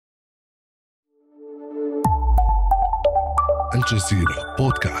الجزيرة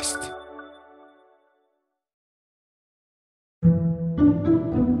بودكاست.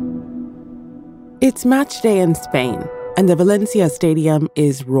 It's match day in Spain, and the Valencia stadium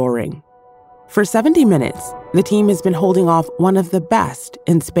is roaring. For 70 minutes, the team has been holding off one of the best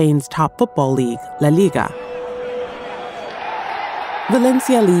in Spain's top football league, La Liga.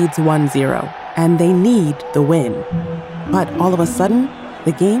 Valencia leads 1-0, and they need the win. But all of a sudden,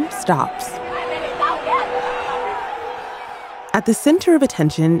 the game stops. At the center of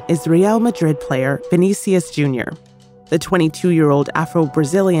attention is Real Madrid player Vinicius Jr. The 22-year-old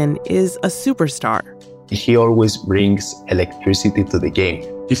Afro-Brazilian is a superstar. He always brings electricity to the game.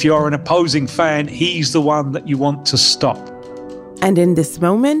 If you're an opposing fan, he's the one that you want to stop. And in this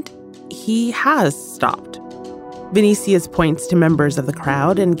moment, he has stopped. Vinicius points to members of the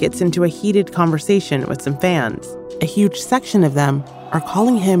crowd and gets into a heated conversation with some fans. A huge section of them are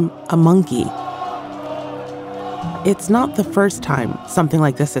calling him a monkey. It's not the first time something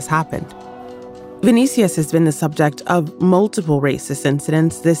like this has happened. Vinicius has been the subject of multiple racist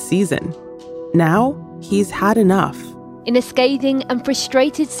incidents this season. Now, he's had enough. In a scathing and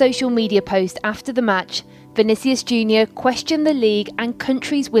frustrated social media post after the match, Vinicius Jr. questioned the league and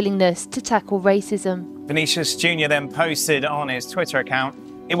country's willingness to tackle racism. Vinicius Jr. then posted on his Twitter account,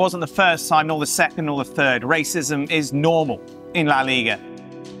 "It wasn't the first time, nor the second, nor the third. Racism is normal in La Liga."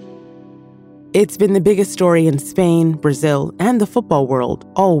 It's been the biggest story in Spain, Brazil, and the football world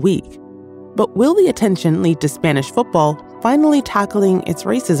all week. But will the attention lead to Spanish football finally tackling its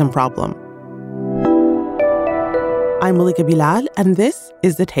racism problem? I'm Malika Bilal, and this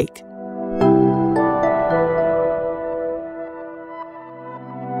is The Take.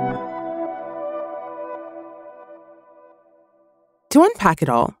 To unpack it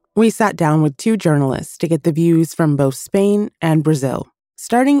all, we sat down with two journalists to get the views from both Spain and Brazil,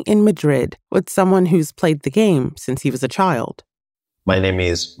 starting in Madrid with someone who's played the game since he was a child. My name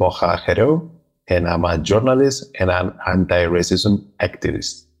is Moja Hero, and I'm a journalist and an anti-racism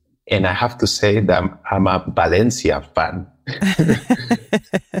activist. And I have to say that I'm a Valencia fan.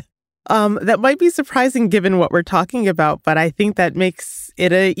 That might be surprising given what we're talking about, but I think that makes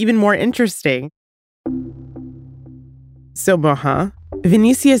it even more interesting. So Moja,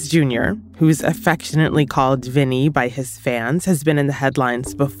 Vinicius Jr., who's affectionately called Vinny by his fans, has been in the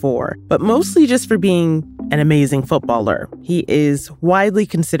headlines before, but mostly just for being an amazing footballer. He is widely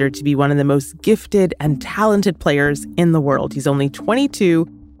considered to be one of the most gifted and talented players in the world. He's only 22,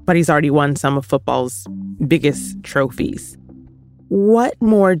 but he's already won some of football's biggest trophies. What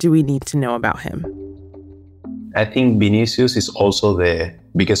more do we need to know about him? I think Vinicius is also the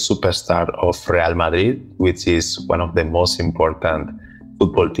biggest superstar of Real Madrid, which is one of the most important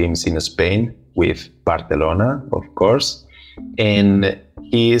football teams in Spain, with Barcelona, of course. And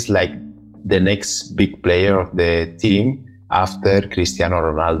he is like the next big player of the team after Cristiano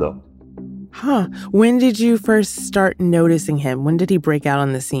Ronaldo. When did you first start noticing him? When did he break out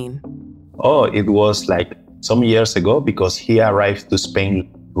on the scene? Oh, it was like some years ago, because he arrived to Spain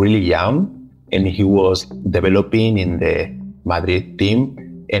really young and he was developing in the Madrid team.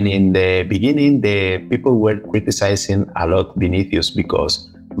 And in the beginning, the people were criticizing a lot Vinicius because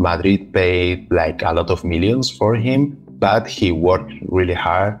Madrid paid like a lot of millions for him, but he worked really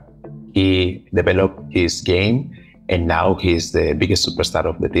hard. He developed his game, and now he's the biggest superstar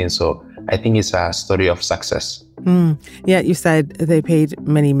of the team. So I think it's a story of success. Yeah, you said they paid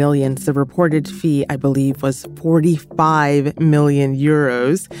many millions. The reported fee, I believe, was 45 million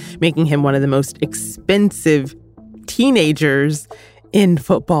euros, making him one of the most expensive teenagers in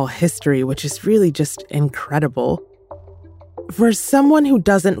football history, which is really just incredible. For someone who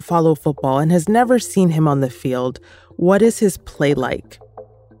doesn't follow football and has never seen him on the field, what is his play like?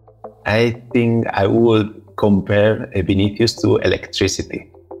 I think I would compare Vinicius to electricity.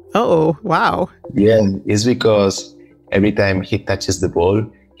 Oh, wow. Yeah, it's because every time he touches the ball,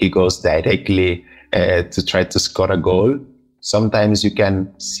 he goes directly to try to score a goal. Sometimes you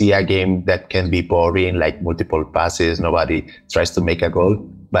can see a game that can be boring, like multiple passes, nobody tries to make a goal,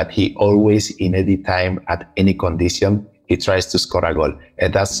 but he always, in any time, at any condition, he tries to score a goal.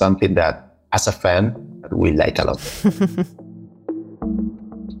 And that's something that, as a fan, we like a lot.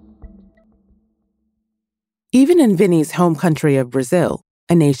 Even in Vinny's home country of Brazil,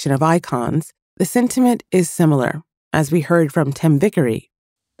 a nation of icons, the sentiment is similar, as we heard from Tim Vickery.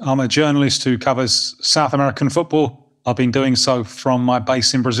 I'm a journalist who covers South American football. I've been doing so from my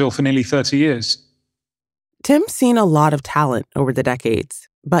base in Brazil for nearly 30 years. Tim's seen a lot of talent over the decades,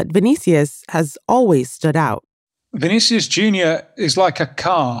 but Vinicius has always stood out. Vinicius Jr. is like a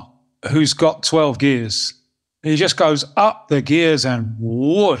car who's got 12 gears. He just goes up the gears and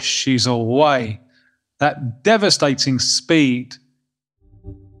whoosh, he's away. that devastating speed.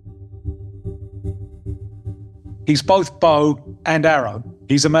 He's both bow and arrow.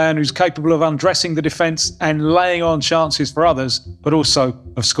 He's a man who's capable of undressing the defence and laying on chances for others, but also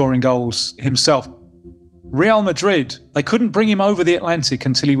of scoring goals himself. Real Madrid, they couldn't bring him over the Atlantic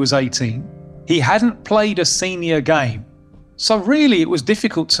until he was 18. He hadn't played a senior game. So really it was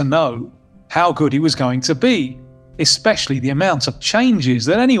difficult to know how good he was going to be, especially the amount of changes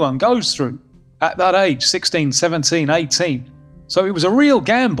that anyone goes through at that age, 16, 17, 18. So it was a real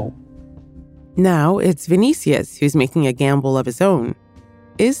gamble. Now it's Vinicius who's making a gamble of his own.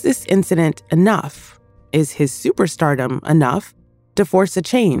 Is this incident enough? Is his superstardom enough to force a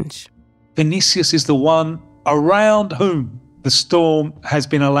change? Vinicius is the one around whom the storm has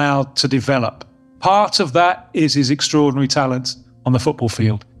been allowed to develop. Part of that is his extraordinary talent on the football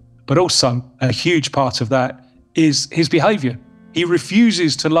field, but also a huge part of that is his behaviour. He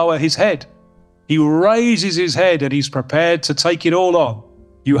refuses to lower his head. He raises his head and he's prepared to take it all on.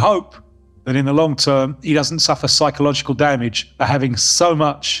 You hope that in the long term, he doesn't suffer psychological damage for having so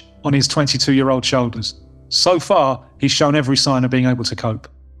much on his 22-year-old shoulders. So far, he's shown every sign of being able to cope.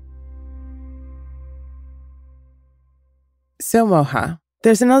 So, Moha,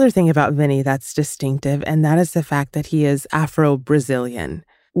 there's another thing about Vinny that's distinctive, and that is the fact that he is Afro-Brazilian,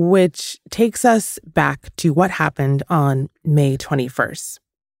 which takes us back to what happened on May 21st.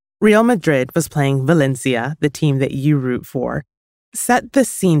 Real Madrid was playing Valencia, the team that you root for. Set the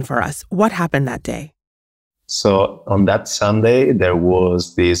scene for us. What happened that day? So on that Sunday, there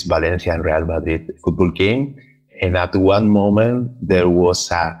was this Valencia and Real Madrid football game. And at one moment, there was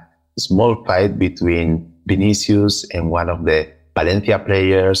a small fight between Vinicius and one of the Valencia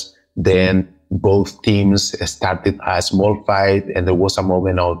players. Then both teams started a small fight and there was a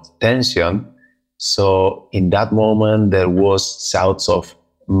moment of tension. So in that moment, there was shouts of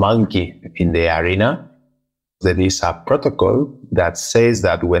monkey in the arena. There is a protocol that says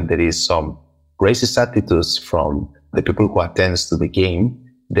that when there is some racist attitudes from the people who attend to the game,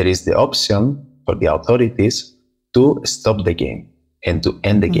 there is the option for the authorities to stop the game and to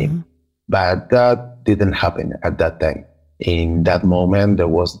end the game. But that didn't happen at that time. In that moment, there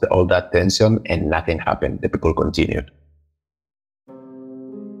was all that tension and nothing happened. The people continued.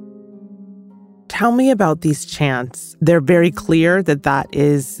 Tell me about these chants. They're very clear that that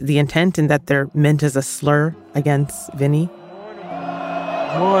is the intent and that they're meant as a slur against Vinny.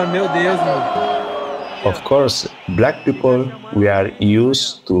 Of course, Black people, we are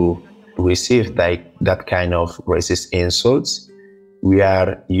used to receive that kind of racist insults. We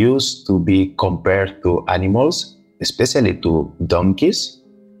are used to be compared to animals, especially to donkeys.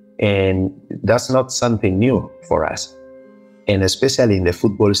 And that's not something new for us. And especially in the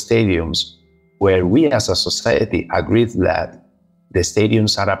football stadiums, where we as a society agreed that the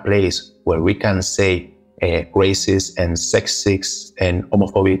stadiums are a place where we can say racist and sexist and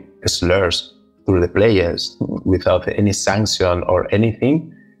homophobic slurs to the players without any sanction or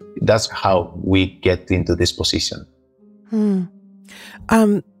anything. That's how we get into this position.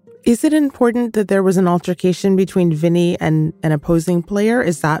 Is it important that there was an altercation between Vinny and an opposing player?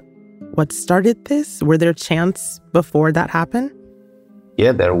 Is that what started this? Were there chants before that happened?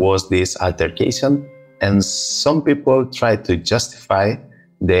 Yeah, there was this altercation, and some people tried to justify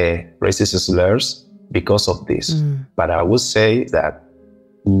the racist slurs because of this. But I would say that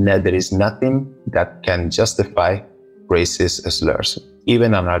there is nothing that can justify racist slurs,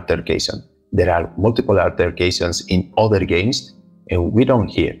 even an altercation. There are multiple altercations in other games, and we don't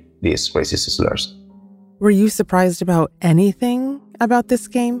hear these racist slurs. Were you surprised about anything about this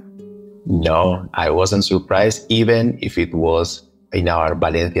game? No, I wasn't surprised, even if it was in our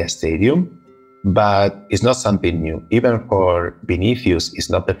Valencia stadium, but it's not something new. Even for Vinicius, it's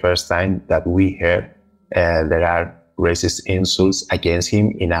not the first time that we heard there are racist insults against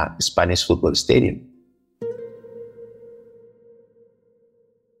him in a Spanish football stadium.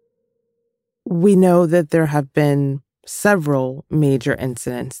 We know that there have been several major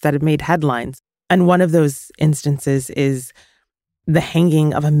incidents that have made headlines, and one of those instances is the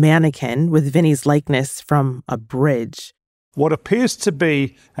hanging of a mannequin with Vinny's likeness from a bridge. What appears to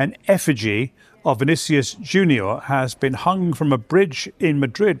be an effigy of Vinicius Jr. has been hung from a bridge in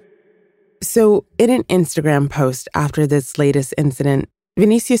Madrid. So in an Instagram post after this latest incident,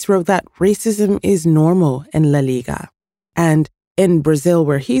 Vinicius wrote that racism is normal in La Liga. And in Brazil,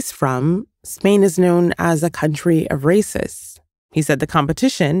 where he's from, Spain is known as a country of racists. He said the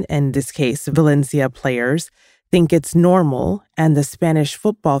competition, in this case, Valencia players, think it's normal, and the Spanish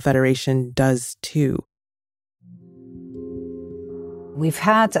Football Federation does too. We've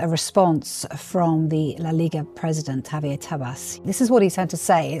had a response from the La Liga president, Javier Tebas. This is what he's had to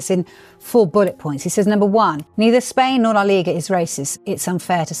say. It's in 4 bullet points. He says, number 1, neither Spain nor La Liga is racist. It's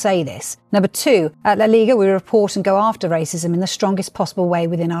unfair to say this. Number 2, at La Liga, we report and go after racism in the strongest possible way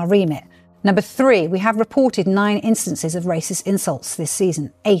within our remit. Number 3, we have reported 9 instances of racist insults this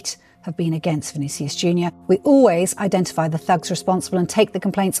season. 8 have been against Vinicius Jr. We always identify the thugs responsible and take the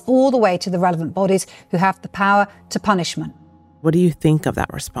complaints all the way to the relevant bodies who have the power to punishment. What do you think of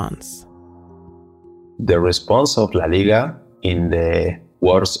that response? The response of La Liga in the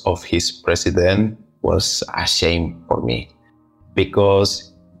words of his president was a shame for me,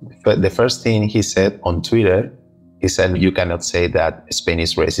 because the first thing he said on Twitter, he said, you cannot say that Spain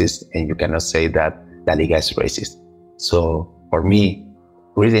is racist and you cannot say that La Liga is racist. So for me,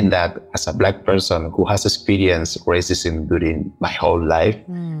 reading that as a black person who has experienced racism during my whole life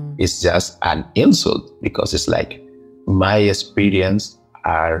is just an insult, because it's like, my experience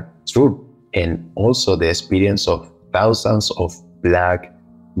are true, and also the experience of thousands of Black,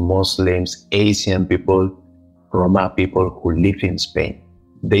 Muslims, Asian people, Roma people who live in Spain.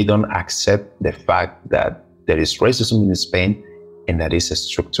 They don't accept the fact that there is racism in Spain and that is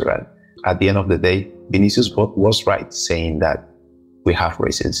structural. At the end of the day, Vinicius was right saying that we have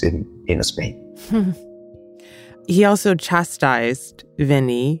racism in Spain. He also chastised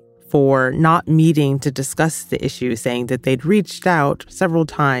Vinny for not meeting to discuss the issue, saying that they'd reached out several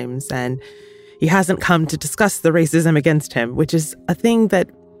times and he hasn't come to discuss the racism against him, which is a thing that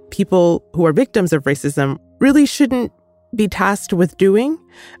people who are victims of racism really shouldn't be tasked with doing.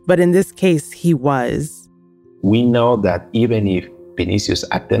 But in this case, he was. We know that even if Vinicius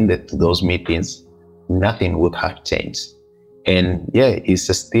attended to those meetings, nothing would have changed. And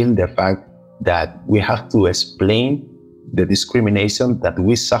it's still the fact that we have to explain the discrimination that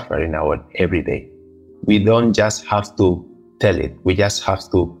we suffer in our everyday. We don't just have to tell it. We just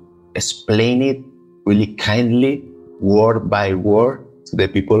have to explain it really kindly, word by word, to the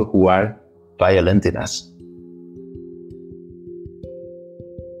people who are violenting us.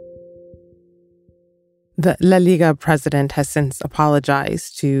 The La Liga president has since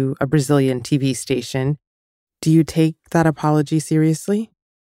apologized to a Brazilian TV station. Do you take that apology seriously?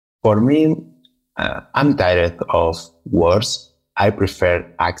 For me, I'm tired of words. I prefer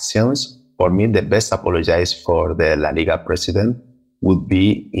actions. For me, the best apology for the La Liga president would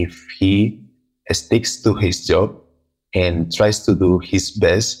be if he sticks to his job and tries to do his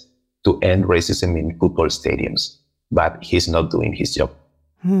best to end racism in football stadiums. But he's not doing his job.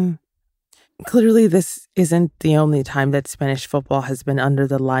 Clearly, this isn't the only time that Spanish football has been under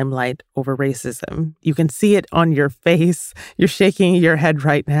the limelight over racism. You can see it on your face. You're shaking your head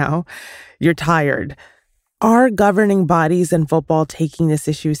right now. You're tired. Are governing bodies in football taking this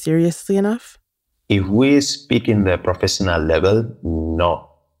issue seriously enough? If we speak in the professional level,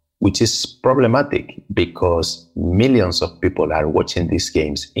 no, which is problematic because millions of people are watching these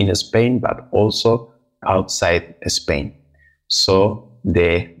games in Spain, but also outside Spain. So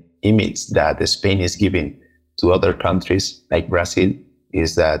the image that Spain is giving to other countries like Brazil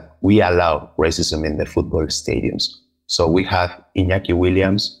is that we allow racism in the football stadiums. So we have Iñaki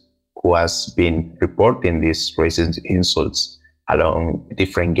Williams, who has been reporting these racist insults along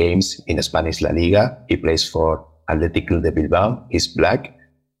different games in Spanish La Liga. He plays for Athletic Club de Bilbao. He's black.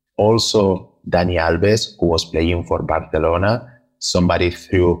 Also, Dani Alves, who was playing for Barcelona, somebody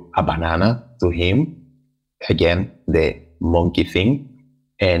threw a banana to him. Again, the monkey thing.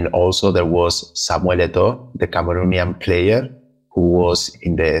 And also there was Samuel Eto'o, the Cameroonian player, who was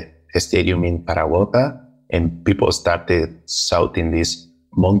in the stadium in Zaragoza, and people started shouting these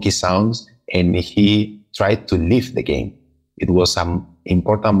monkey sounds, and he tried to leave the game. It was an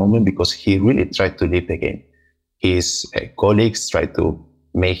important moment because he really tried to leave the game. His colleagues tried to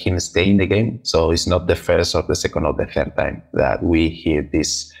make him stay in the game, so it's not the first or the second or the third time that we hear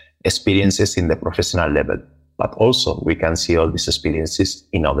these experiences in the professional level. But also we can see all these experiences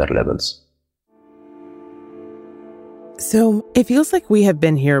in other levels. So it feels like we have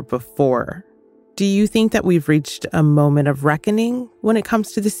been here before. Do you think that we've reached a moment of reckoning when it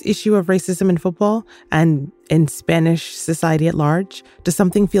comes to this issue of racism in football and in Spanish society at large? Does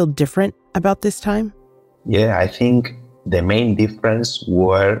something feel different about this time? Yeah, I think the main difference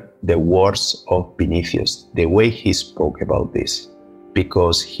were the words of Vinicius, the way he spoke about this,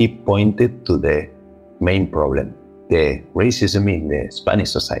 because he pointed to the main problem, the racism in the Spanish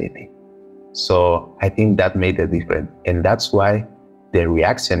society. So I think that made a difference. And that's why the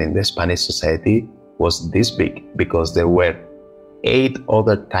reaction in the Spanish society was this big, because there were 8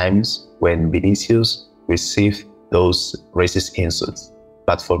 other times when Vinicius received those racist insults.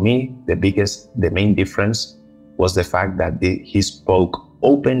 But for me, the main difference was the fact that he spoke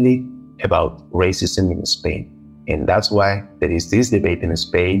openly about racism in Spain. And that's why there is this debate in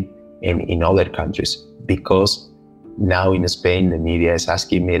Spain and in other countries, because now in Spain, the media is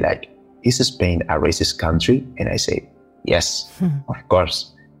asking me like, is Spain a racist country? And I say, yes, of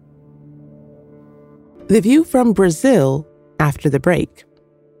course. The View from Brazil after the break.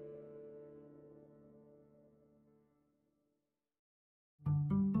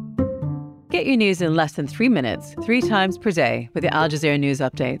 Get your news in less than 3 minutes, 3 times per day with the Al Jazeera News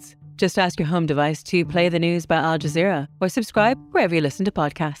Updates. Just ask your home device to play the news by Al Jazeera or subscribe wherever you listen to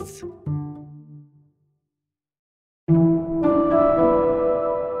podcasts.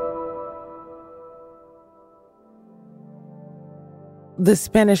 The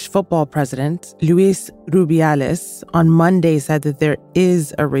Spanish football president, Luis Rubiales, on Monday said that there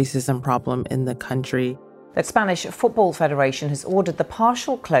is a racism problem in the country. The Spanish Football Federation has ordered the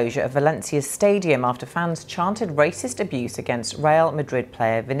partial closure of Valencia's stadium after fans chanted racist abuse against Real Madrid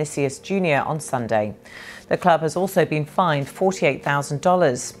player Vinicius Jr. on Sunday. The club has also been fined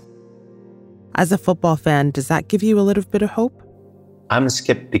 $48,000. As a football fan, does that give you a little bit of hope? I'm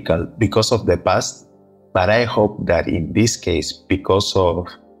skeptical because of the past, but I hope that in this case, because of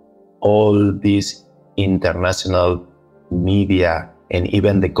all these international media and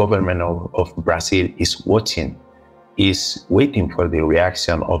even the government of Brazil is waiting for the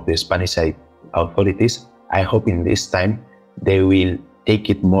reaction of the Spanish authorities, I hope in this time they will take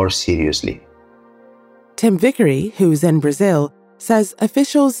it more seriously. Tim Vickery, who's in Brazil, says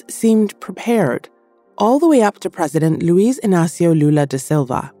officials seemed prepared, all the way up to President Luiz Inácio Lula da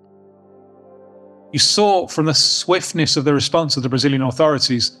Silva. You saw from the swiftness of the response of the Brazilian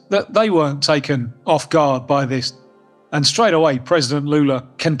authorities that they weren't taken off guard by this. And straight away, President Lula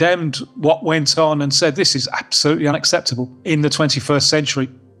condemned what went on and said this is absolutely unacceptable in the 21st century.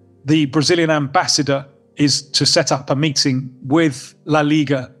 The Brazilian ambassador is to set up a meeting with La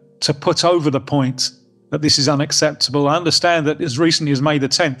Liga to put over the point that this is unacceptable. I understand that as recently as May the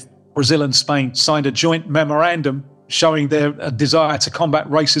 10th, Brazil and Spain signed a joint memorandum showing their desire to combat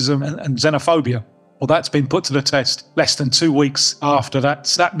racism and xenophobia. Well, that's been put to the test less than 2 weeks after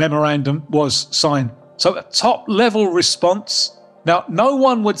that memorandum was signed. So a top-level response. Now, no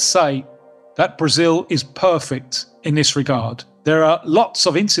one would say that Brazil is perfect in this regard. There are lots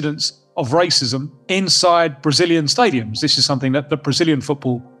of incidents of racism inside Brazilian stadiums. This is something that the Brazilian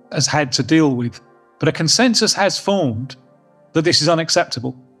football has had to deal with. But a consensus has formed that this is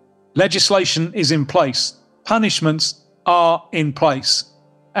unacceptable. Legislation is in place. Punishments are in place.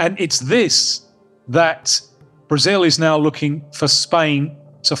 And it's this that Brazil is now looking for Spain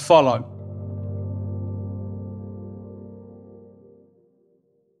to follow.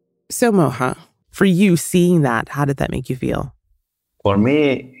 So, Moha, for you seeing that, how did that make you feel? For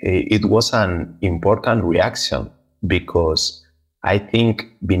me, it was an important reaction because I think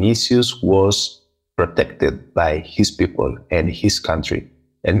Vinicius was protected by his people and his country.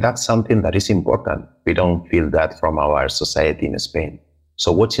 And that's something that is important. We don't feel that from our society in Spain.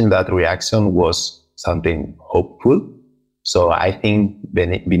 So watching that reaction was something hopeful. So I think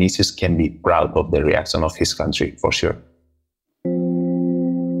Vinicius can be proud of the reaction of his country, for sure.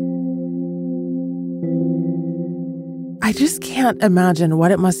 I just can't imagine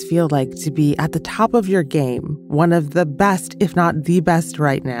what it must feel like to be at the top of your game, one of the best, if not the best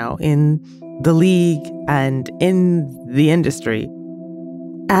right now in the league and in the industry.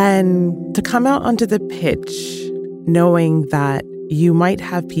 And to come out onto the pitch knowing that you might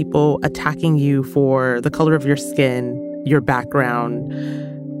have people attacking you for the color of your skin, your background,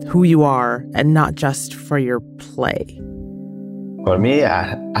 who you are, and not just for your play. For me,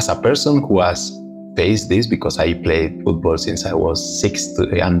 as a person who has faced this, because I played football since I was 6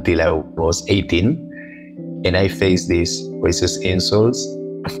 until I was 18, and I faced these racist insults,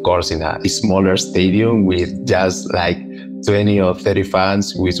 of course, in a smaller stadium with just like 20 or 30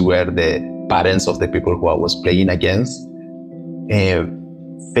 fans, which were the parents of the people who I was playing against.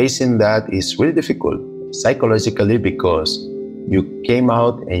 Facing that is really difficult psychologically because you came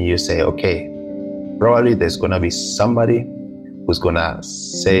out and you say, okay, probably there's going to be somebody who's going to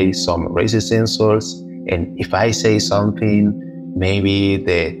say some racist insults. And if I say something, maybe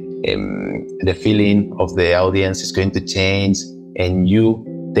the feeling of the audience is going to change, and you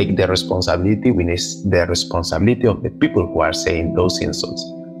take the responsibility when it's the responsibility of the people who are saying those insults.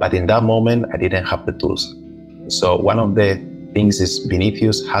 But in that moment, I didn't have the tools. So one of the things is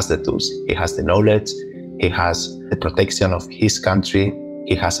Vinicius has the tools. He has the knowledge. He has the protection of his country.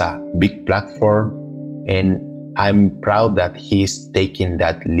 He has a big platform. And I'm proud that he's taking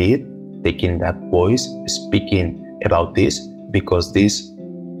that lead, taking that voice, speaking about this, because this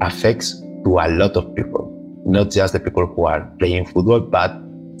affects to a lot of people, not just the people who are playing football, but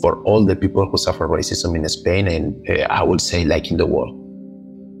for all the people who suffer racism in Spain and I would say like in the world.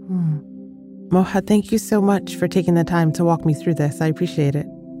 Moja, thank you so much for taking the time to walk me through this. I appreciate it.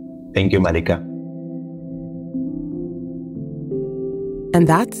 Thank you, Malika. And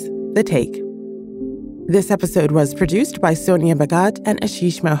that's The Take. This episode was produced by Sonia Bagat and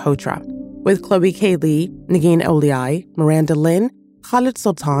Ashish Malhotra, with Chloe K. Lee, Nagin Oliai, Miranda Lynn, Khalid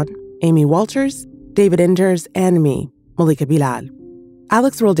Sultan, Amy Walters, David Enders, and me, Malika Bilal.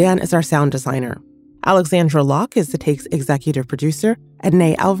 Alex Roldan is our sound designer. Alexandra Locke is The Take's executive producer, and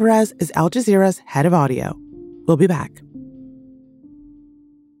Nay Alvarez is Al Jazeera's head of audio. We'll be back.